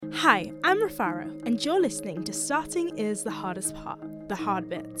Hi, I'm Rafaro, and you're listening to Starting is the Hardest Part, the hard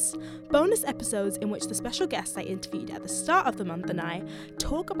bits. Bonus episodes in which the special guests I interviewed at the start of the month and I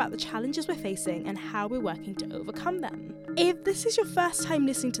talk about the challenges we're facing and how we're working to overcome them. If this is your first time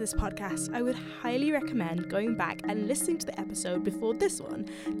listening to this podcast, I would highly recommend going back and listening to the episode before this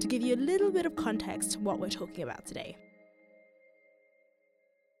one to give you a little bit of context to what we're talking about today.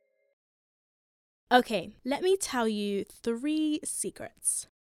 Okay, let me tell you 3 secrets.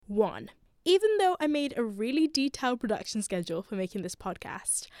 1. Even though I made a really detailed production schedule for making this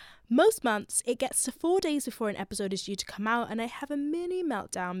podcast, most months it gets to 4 days before an episode is due to come out and I have a mini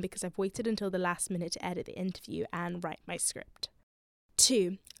meltdown because I've waited until the last minute to edit the interview and write my script.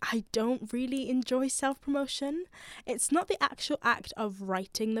 2. I don't really enjoy self-promotion. It's not the actual act of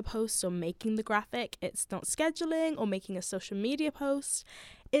writing the post or making the graphic. It's not scheduling or making a social media post.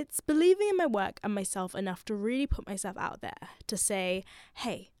 It's believing in my work and myself enough to really put myself out there, to say,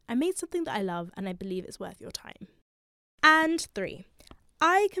 hey, I made something that I love and I believe it's worth your time. And 3.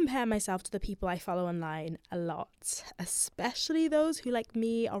 I compare myself to the people I follow online a lot, especially those who, like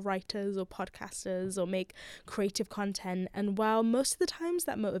me, are writers or podcasters or make creative content. And while most of the times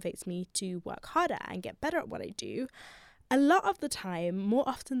that motivates me to work harder and get better at what I do, a lot of the time, more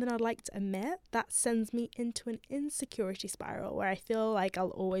often than I'd like to admit, that sends me into an insecurity spiral where I feel like I'll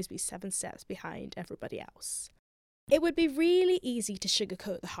always be 7 steps behind everybody else. It would be really easy to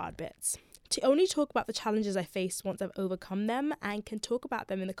sugarcoat the hard bits, to only talk about the challenges I face once I've overcome them and can talk about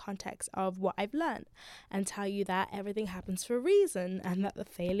them in the context of what I've learned and tell you that everything happens for a reason and that the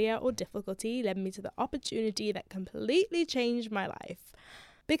failure or difficulty led me to the opportunity that completely changed my life.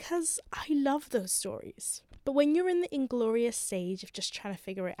 Because I love those stories. But when you're in the inglorious stage of just trying to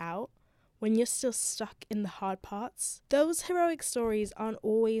figure it out, when you're still stuck in the hard parts, those heroic stories aren't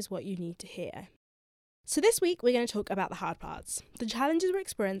always what you need to hear. So this week we're going to talk about the hard parts, the challenges we're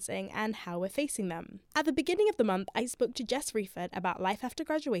experiencing and how we're facing them. At the beginning of the month, I spoke to Jess Reeford about life after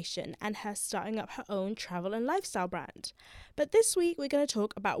graduation and her starting up her own travel and lifestyle brand. But this week we're going to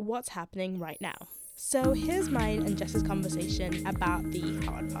talk about what's happening right now. So here's mine and Jess's conversation about the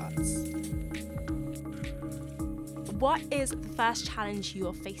hard parts. What is the first challenge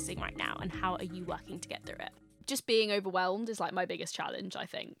you're facing right now and how are you working to get through it? Just being overwhelmed is like my biggest challenge, I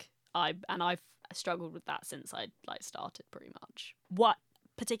think. I've struggled with that since I started pretty much. What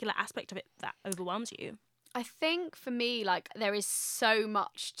particular aspect of it that overwhelms you? I think for me, there is so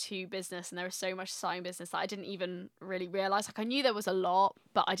much to business and there is so much side business that I didn't even really realise. I knew there was a lot,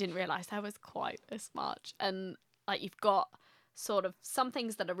 but I didn't realise there was quite this much. And you've got sort of some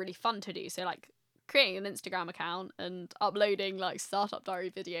things that are really fun to do. So creating an Instagram account and uploading startup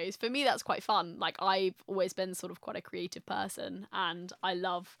diary videos. For me, that's quite fun. I've always been sort of quite a creative person and I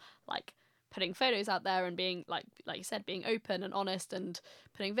love putting photos out there and being like you said, being open and honest and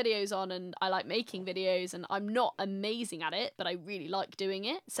putting videos on, and I like making videos and I'm not amazing at it, but I really like doing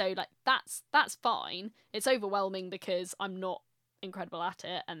it. So that's fine. It's overwhelming because I'm not incredible at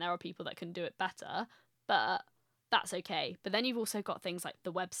it and there are people that can do it better, but that's okay. But then you've also got things like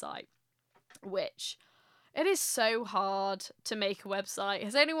the website, which it is so hard to make a website.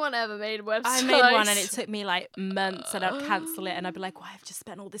 Has anyone ever made a website? I made one and it took me months and I'd cancel it and I'd be like, well, I've just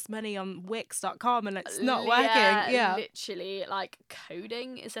spent all this money on Wix.com and it's not working. Yeah, literally,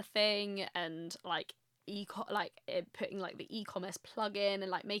 coding is a thing and putting the e-commerce plugin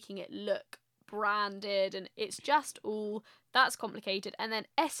and making it look branded, and it's just all that's complicated. And then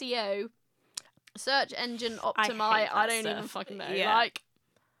SEO, search engine optimize, I don't even fucking know. Yeah.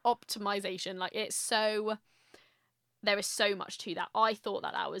 Optimization, it's so, there is so much to that. I thought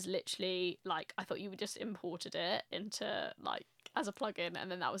that was literally I thought you would just imported it into as a plugin and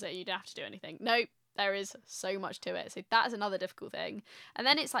then that was it, you didn't have to do anything. Nope, there is so much to it. So that's another difficult thing. And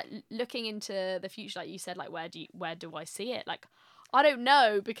then it's looking into the future, like you said, where do I see it? I don't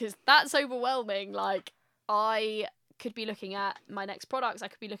know, because that's overwhelming. I could be looking at my next products. I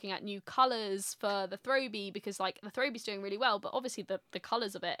could be looking at new colours for the Throwbee, because the Throwbee's doing really well, but obviously the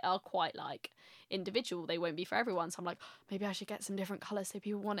colours of it are quite individual. They won't be for everyone. So I'm maybe I should get some different colours so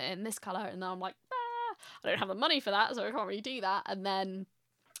people want it in this colour. And then I'm I don't have the money for that, so I can't really do that. And then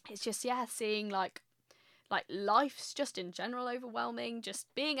it's just, seeing life's just in general overwhelming. Just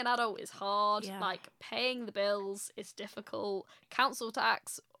being an adult is hard. Yeah. Paying the bills is difficult. Council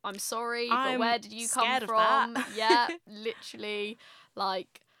tax, I'm sorry, but I'm where did you come from? Yeah, literally,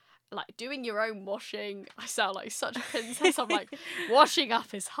 doing your own washing. I sound like such a princess. I'm washing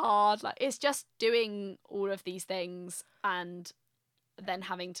up is hard. It's just doing all of these things and then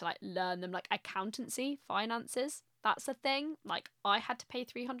having to learn them, accountancy, finances. That's a thing. I had to pay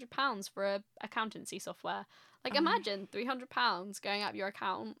 £300 for a accountancy software. Like, imagine £300 going out of your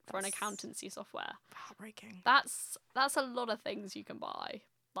account for an accountancy software. Heartbreaking. That's a lot of things you can buy.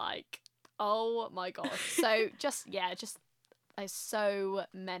 Like, oh my god. So just there's so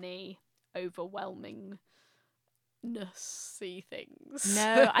many overwhelming things.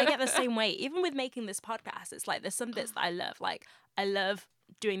 No, I get the same way. Even with making this podcast, it's like there's some bits that I love. Like, I love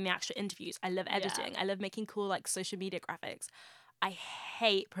doing the actual interviews. I love editing. I love making cool like social media graphics. I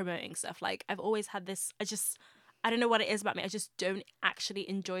hate promoting stuff. Like, I've always had this, I don't know what it is about me. I just don't actually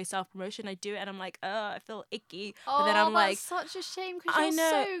enjoy self-promotion. I do it and I'm like, oh, I feel icky. But then I'm like, such a shame because I you're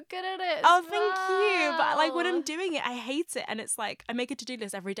know. so good at it. Oh, thank you. But like when I'm doing it, I hate it. And it's like, I make a to-do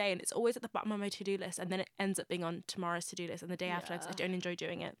list every day and it's always at the bottom of my to-do list. And then it ends up being on tomorrow's to-do list and the day after, 'cause I don't enjoy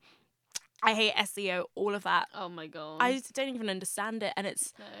doing it. I hate SEO, all of that. Oh my god. I just don't even understand it. And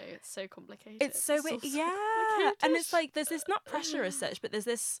it's so complicated. It's so weird. Yeah. And it's like, there's this not pressure as such, but there's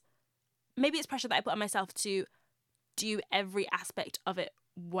this, maybe it's pressure that I put on myself to do every aspect of it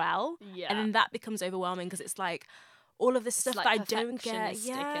well. Yeah. And then that becomes overwhelming because it's like all of this stuff like that I don't get.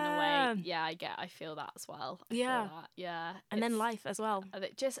 perfectionistic in a way. Yeah, I feel that as well. I feel that. Yeah. And then life as well.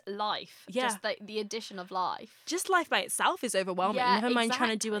 Just life. Yeah. Just the addition of life. Just life by itself is overwhelming. Yeah, Never mind trying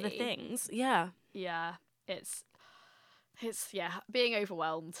to do other exactly. things. Yeah. Yeah. It's being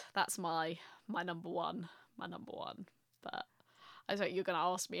overwhelmed. That's my number one. My number one. But I thought you were gonna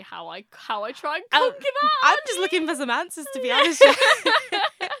ask me how I try and conquer that. I'm just looking for some answers, to be honest.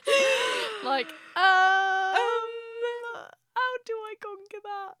 Like, how do I conquer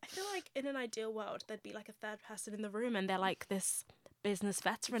that? I feel like in an ideal world, there'd be like a third person in the room, and they're like this business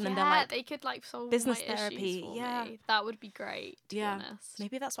veteran, and they're like, they could like solve business my therapy. issues for Yeah, me. That would be great. To be honest.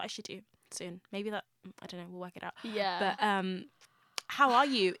 Maybe that's what I should do soon. Maybe that, I don't know. We'll work it out. Yeah. But how are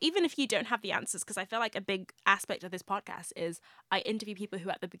you? Even if you don't have the answers, because I feel like a big aspect of this podcast is I interview people who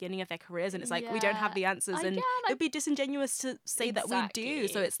are at the beginning of their careers, and it's like we don't have the answers, and it would be disingenuous to say that we do.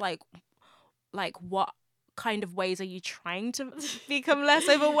 So it's like what kind of ways are you trying to become less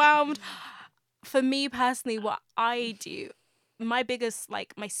overwhelmed? For me personally, what I do, my biggest,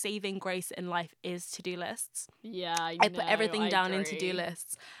 like, my saving grace in life is to-do lists. Yeah, I put everything down in to-do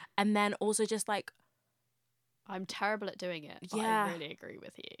lists, and then also just like, I'm terrible at doing it, but Yeah. I really agree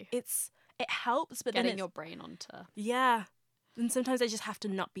with you. it helps, but Getting then it's, your brain onto. yeah. And sometimes I just have to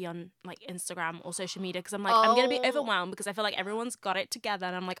not be on like Instagram or social media because I'm like, I'm gonna be overwhelmed because I feel like everyone's got it together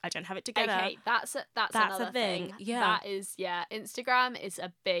and I'm like, I don't have it together. Okay, that's another a thing. Yeah. That is, Instagram is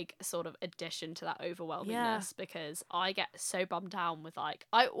a big sort of addition to that overwhelmingness because I get so bummed down with like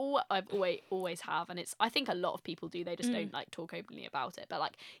I've always have, and I think a lot of people do. They just don't like talk openly about it. But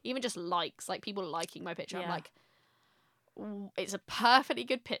like even just likes, like people liking my picture, I'm like, it's a perfectly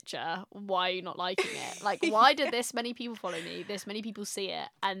good picture. Why are you not liking it? Like, why did this many people follow me? This many people see it,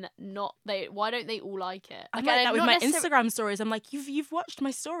 and why don't they all like it? I'm like that with my Instagram stories. I'm like, you've watched my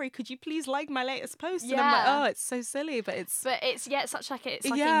story. Could you please like my latest post? And I'm like, oh, it's so silly, but it's such like it's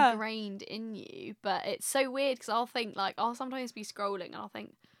like ingrained in you. But it's so weird because I'll sometimes be scrolling and I'll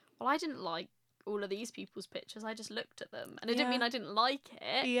think, well, I didn't like all of these people's pictures. I just looked at them, and it didn't mean I didn't like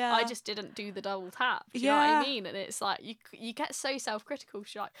it. Yeah. I just didn't do the double tap. Do you know what I mean? And it's like you get so self-critical.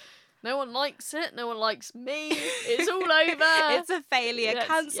 You're like, no one likes it. No one likes me. It's all over. It's a failure.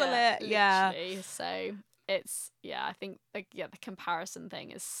 Cancel it. Yeah. Literally. So it's I think the comparison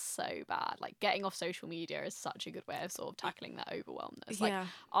thing is so bad. Like getting off social media is such a good way of sort of tackling that overwhelmness. Like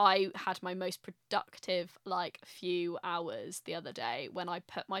I had my most productive few hours the other day when I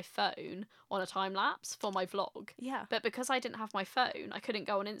put my phone on a time lapse for my vlog. Yeah. But because I didn't have my phone, I couldn't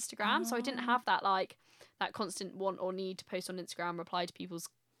go on Instagram, so I didn't have that that constant want or need to post on Instagram, reply to people's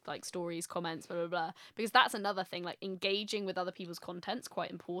stories, comments, blah blah blah. Because that's another thing. Like engaging with other people's content's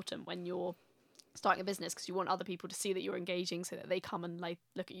quite important when you're starting a business, because you want other people to see that you're engaging so that they come and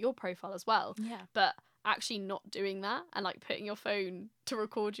look at your profile as well. Yeah. But actually not doing that and putting your phone to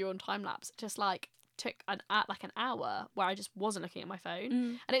record you on time lapse just took an hour where I just wasn't looking at my phone.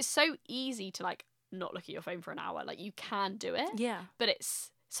 And it's so easy to not look at your phone for an hour. You can do it. Yeah. But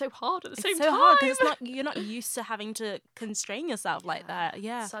it's so hard at the same time. It's so hard because you're not used to having to constrain yourself like that.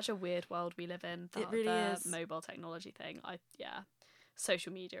 Yeah. Such a weird world we live in. It really is. Mobile technology thing.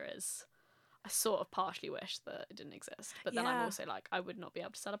 Social media is. I sort of partially wish that it didn't exist. But then I'm also I would not be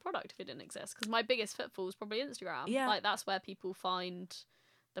able to sell a product if it didn't exist. Because my biggest pitfall is probably Instagram. Yeah. That's where people find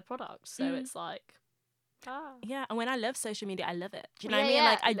the product. So it's yeah, and when I love social media, I love it. Do you know what I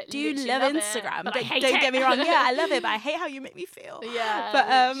mean? I do love Instagram. Don't get me wrong. Yeah, I love it, but I hate how you make me feel. Yeah.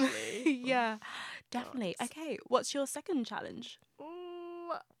 But yeah, definitely. Okay, what's your second challenge?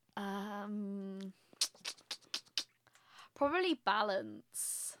 Ooh, probably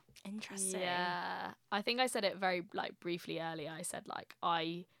balance. Interesting. Yeah. I think I said it very like briefly earlier. I said like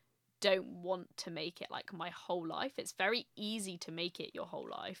I don't want to make it like my whole life. It's very easy to make it your whole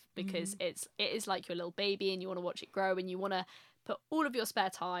life because it is like your little baby and you want to watch it grow and you want to put all of your spare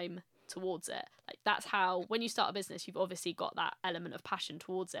time towards it. Like that's how when you start a business you've obviously got that element of passion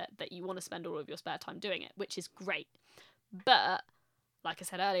towards it that you want to spend all of your spare time doing it, which is great. But like I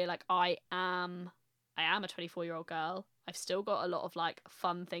said earlier, like I am a 24-year-old girl. I've still got a lot of like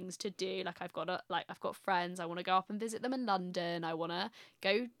fun things to do. Like I've got friends. I want to go up and visit them in London. I want to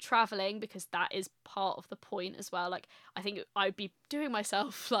go traveling because that is part of the point as well. Like I think I'd be doing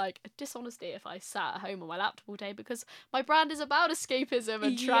myself like a dishonesty if I sat at home on my laptop all day because my brand is about escapism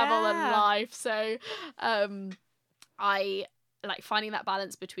and travel and life. So I like finding that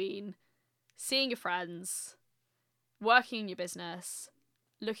balance between seeing your friends, working in your business,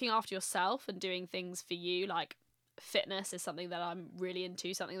 looking after yourself and doing things for you. Like fitness is something that I'm really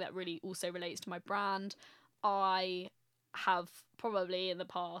into, something that really also relates to my brand. I have probably in the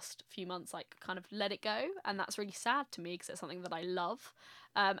past few months like kind of let it go, and that's really sad to me because it's something that I love.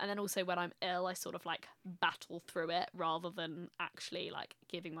 And then also when I'm ill, I sort of like battle through it rather than actually like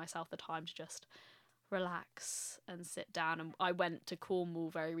giving myself the time to just relax and sit down. And I went to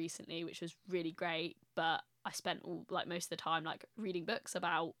Cornwall very recently, which was really great, but I spent all like most of the time like reading books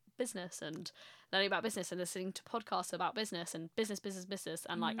about business and learning about business and listening to podcasts about business and business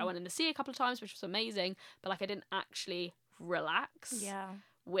and like I went in the sea a couple of times, which was amazing, but like I didn't actually relax,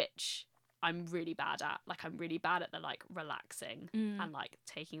 which I'm really bad at. Like I'm really bad at the like relaxing and like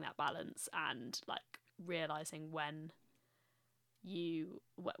taking that balance and like realizing when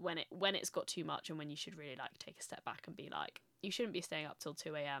it's got too much and when you should really like take a step back and be like, you shouldn't be staying up till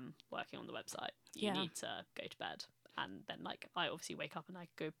 2 a.m. working on the website. You need to go to bed. And then like I obviously wake up and I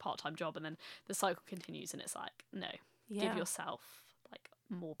go part-time job and then the cycle continues and it's like, no, give yourself like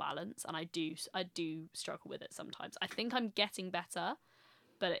more balance. And I do struggle with it sometimes. I think I'm getting better,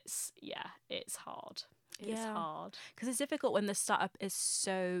 but it's hard. It's hard because it's difficult when the startup is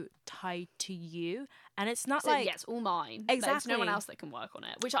so tied to you and it's not it's all mine. Exactly. There's no one else that can work on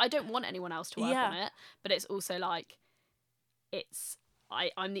it, which I don't want anyone else to work on it, but it's also like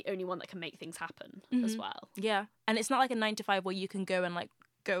I'm the only one that can make things happen as well. Yeah. And it's not like a 9 to 5 where you can go and like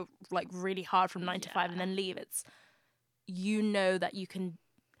go like really hard from 9 to 5 and then leave. It's that you can.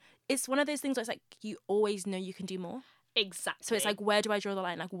 It's one of those things where it's like you always know you can do more. Exactly. So it's like, where do I draw the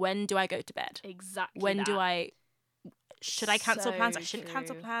line? Like, when do I go to bed? Exactly. When should I cancel plans? I shouldn't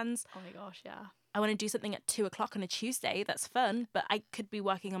cancel plans. Oh my gosh, yeah. I want to do something at 2:00 on a Tuesday. That's fun, but I could be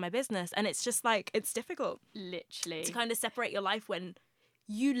working on my business, and it's just like it's difficult. Literally to kind of separate your life when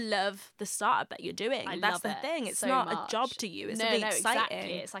you love the startup that you're doing. That's the thing. It's so not much. a job to you. It's something exciting.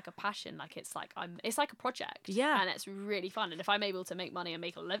 Exactly. It's like a passion. Like it's like a project. Yeah. And it's really fun. And if I'm able to make money and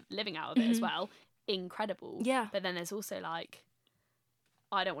make a living out of it as well, incredible. Yeah. But then there's also like,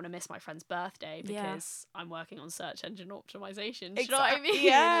 I don't want to miss my friend's birthday because I'm working on search engine optimization. Do you know what I mean?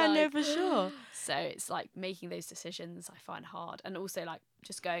 Yeah, like, no, for sure. So it's like making those decisions I find hard. And also like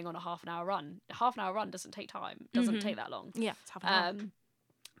just going on a half an hour run. A half an hour run doesn't take time. It doesn't take that long. Yeah, it's half an hour.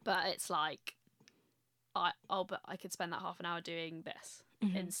 But it's like, but I could spend that half an hour doing this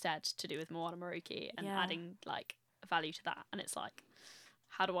instead to do with Moana Maruki and adding like value to that. And it's like,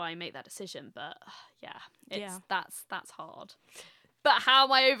 how do I make that decision? But that's hard. But how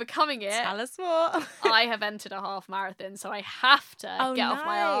am I overcoming it? Tell us more. I have entered a half marathon, so I have to get off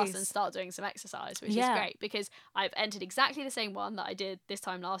my ass and start doing some exercise, which is great because I've entered exactly the same one that I did this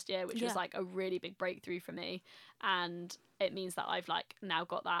time last year, which was like a really big breakthrough for me. And it means that I've like now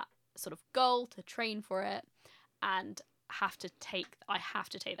got that sort of goal to train for it and I have to take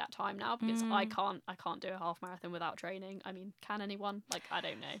that time now because I can't do a half marathon without training. I mean, can anyone? Like, I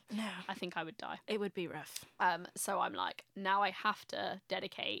don't know. No. I think I would die. It would be rough. So I'm like, now I have to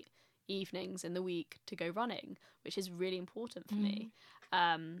dedicate evenings in the week to go running, which is really important for me.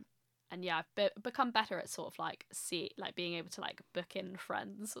 And yeah, I've become better at sort of like being able to like book in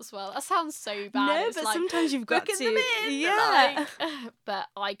friends as well. That sounds so bad. No, it's but like, sometimes you've got to. Them in, yeah. Like, but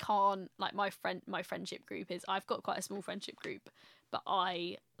I can't. Like my friendship group I've got quite a small friendship group, but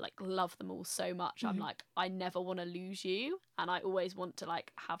I like love them all so much. I'm like, I never want to lose you, and I always want to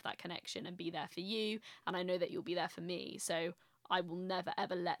like have that connection and be there for you, and I know that you'll be there for me. So I will never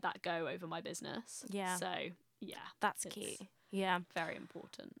ever let that go over my business. Yeah. So yeah, that's key. Yeah. Very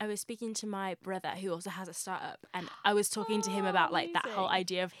important. I was speaking to my brother who also has a startup and I was talking to him about like that whole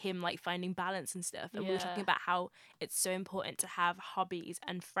idea of him like finding balance and stuff. And we were talking about how it's so important to have hobbies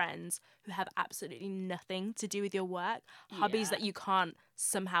and friends who have absolutely nothing to do with your work. Hobbies that you can't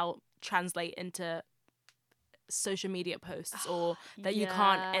somehow translate into social media posts, or that you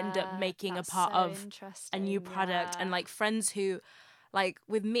can't end up making a part of a new product. And like friends who, like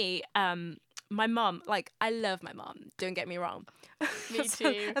with me, my mum, like I love my mum, don't get me wrong. Me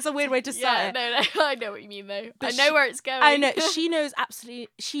too. That's a weird way to start it. No, I know what you mean though. But I know where it's going. I know, she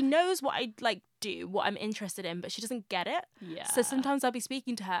knows what I like do, what I'm interested in, but she doesn't get it. Yeah. So sometimes I'll be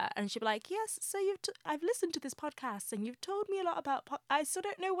speaking to her and she'll be like, yes, so I've listened to this podcast and you've told me a lot about I still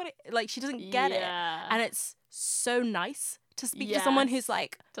don't know what it, like she doesn't get it. And it's so nice to speak to someone who's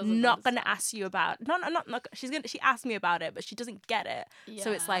like not gonna ask you about not she asked me about it, but she doesn't get it.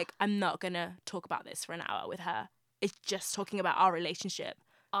 So it's like, I'm not gonna talk about this for an hour with her. It's just talking about our relationship.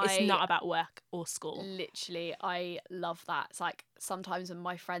 It's not about work or school. Literally, I love that. It's like sometimes when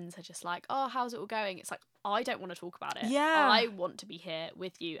my friends are just like, oh, how's it all going? It's like, I don't want to talk about it. Yeah. I want to be here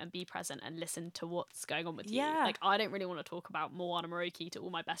with you and be present and listen to what's going on with you. Like, I don't really want to talk about Moana Moroki to all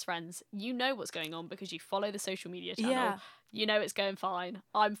my best friends. You know what's going on because you follow the social media channel. Yeah. You know it's going fine.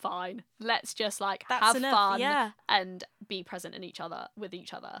 I'm fine. Let's just like That's have enough. fun Yeah. and be present with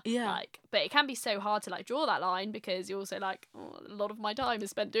each other. Yeah. Like, but it can be so hard to like draw that line because you're also like, oh, a lot of my time is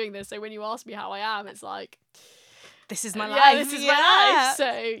spent doing this. So when you ask me how I am, it's like, this is my life. This is my life. So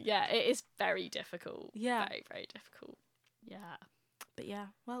yeah, it is very difficult. Yeah. Very, very difficult. Yeah. But yeah,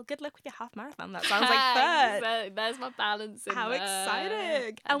 well, good luck with your half marathon. That sounds like fun. There's my balance in How there.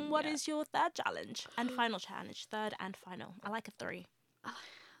 exciting. And what is your third challenge and final challenge? Third and final. I like a 3.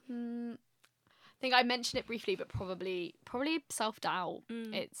 I think I mentioned it briefly, but probably self-doubt.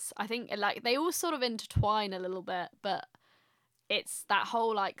 I think like they all sort of intertwine a little bit, but it's that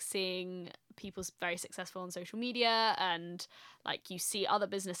whole like seeing people's very successful on social media, and like you see other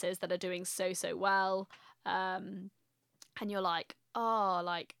businesses that are doing so well, and you're like, oh,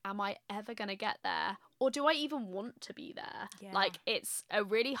 like, am I ever gonna get there, or do I even want to be there? Like, it's a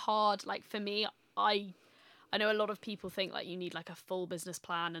really hard, like, for me, I know a lot of people think like you need like a full business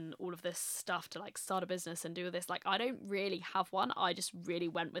plan and all of this stuff to like start a business and do this. Like, I don't really have one. I just really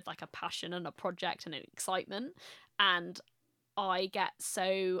went with like a passion and a project and an excitement, and I get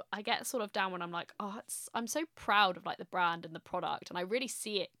sort of down when I'm like, oh, I'm so proud of like the brand and the product, and I really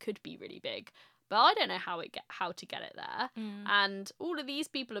see it could be really big, but I don't know how to get it there. And all of these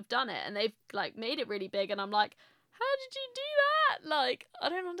people have done it and they've like made it really big, and I'm like, how did you do that? Like, I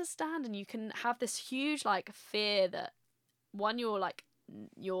don't understand. And you can have this huge like fear that one, you're like,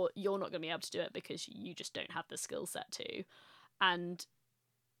 you're not gonna be able to do it because you just don't have the skill set to, and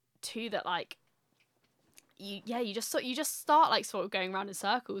two, that like you just start like sort of going around in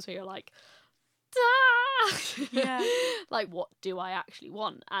circles where you're like, like, what do I actually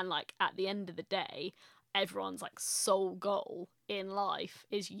want? And like at the end of the day, everyone's like sole goal in life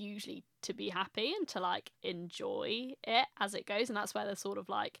is usually to be happy and to like enjoy it as it goes, and that's where they sort of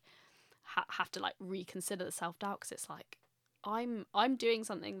like have to like reconsider the self-doubt, because it's like I'm doing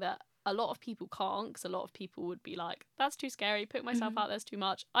something that a lot of people can't, because a lot of people would be like, that's too scary, put myself out there's too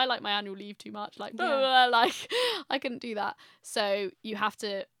much, I like my annual leave too much, like blah, blah, blah, like I couldn't do that. So you have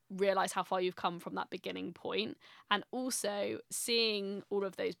to realize how far you've come from that beginning point, and also seeing all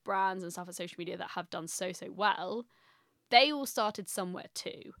of those brands and stuff on social media that have done so well, they all started somewhere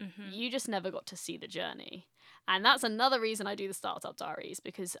too. You just never got to see the journey, and that's another reason I do the Startup Diaries,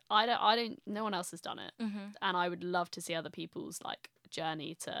 because I don't no one else has done it, and I would love to see other people's like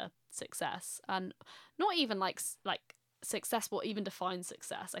journey to success, and not even like success, what even defines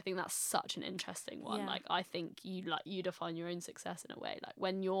success. I think that's such an interesting one. Like, I think you define your own success in a way, like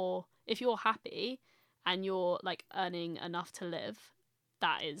if you're happy and you're like earning enough to live,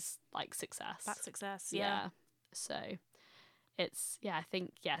 that is like success. That's success. So it's I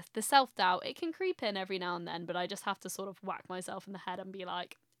think the self-doubt, it can creep in every now and then, but I just have to sort of whack myself in the head and be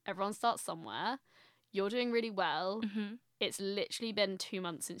like, everyone starts somewhere. You're doing really well. It's literally been 2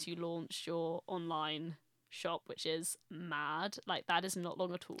 months since you launched your online shop, which is mad. Like, that is not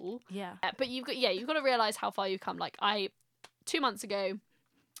long at all. But you've got to realize how far you've come. Like, I 2 months ago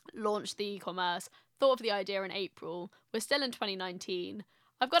launched the e-commerce, thought of the idea in April. We're still in 2019.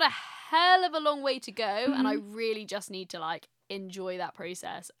 I've got a hell of a long way to go, and I really just need to like enjoy that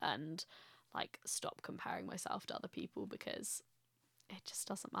process and like stop comparing myself to other people, because it just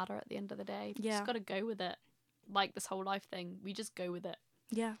doesn't matter at the end of the day. You just got to go with it. Like this whole life thing, we just go with it.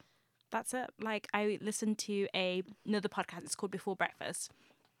 That's it. Like, I listened to another podcast, it's called Before Breakfast,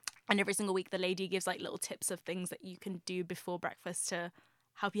 and every single week the lady gives like little tips of things that you can do before breakfast to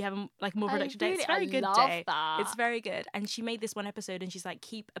help you have a like more productive day. It's a very good day. It's very good. And she made this one episode and she's like,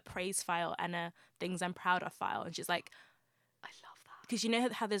 keep a praise file and a things I'm proud of file, and she's like, I love that. because you know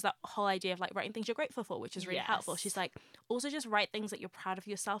how there's that whole idea of like writing things you're grateful for, which is really helpful. She's like, also just write things that you're proud of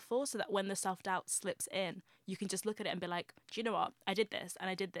yourself for, so that when the self-doubt slips in, you can just look at it and be like, do you know what? I did this and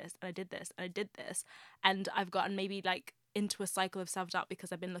I did this and I did this and I did this. And I've gotten maybe like into a cycle of self-doubt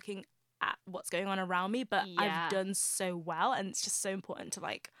because I've been looking at what's going on around me, but I've done so well. And it's just so important to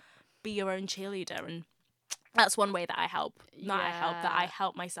like be your own cheerleader. And that's one way that I help. That I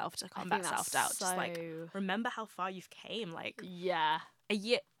help myself to combat self-doubt. Just like remember how far you've came. Like a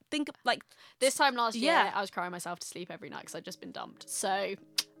year. Think like this time last year, I was crying myself to sleep every night because I'd just been dumped. So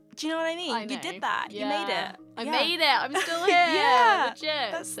do you know what I mean? You did that. You made it. I made it. I'm still here.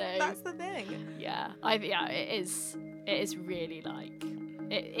 Legit. That's the thing. Yeah. It is really like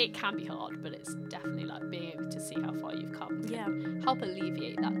it can be hard, but it's definitely like being able to see how far you've come can help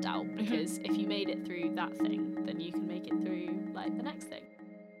alleviate that doubt, because if you made it through that thing, then you can make it through like the next thing.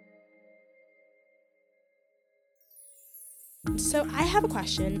 So I have a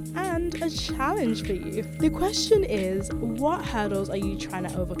question and a challenge for you. The question is, what hurdles are you trying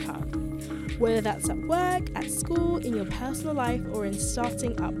to overcome? Whether that's at work, at school, in your personal life, or in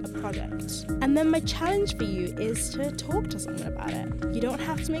starting up a project. And then my challenge for you is to talk to someone about it. You don't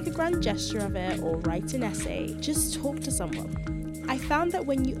have to make a grand gesture of it or write an essay, just talk to someone. I found that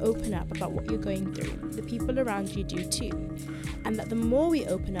when you open up about what you're going through, the people around you do too. And that the more we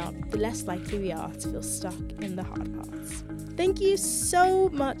open up, the less likely we are to feel stuck in the hard parts. Thank you so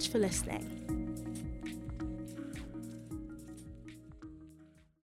much for listening.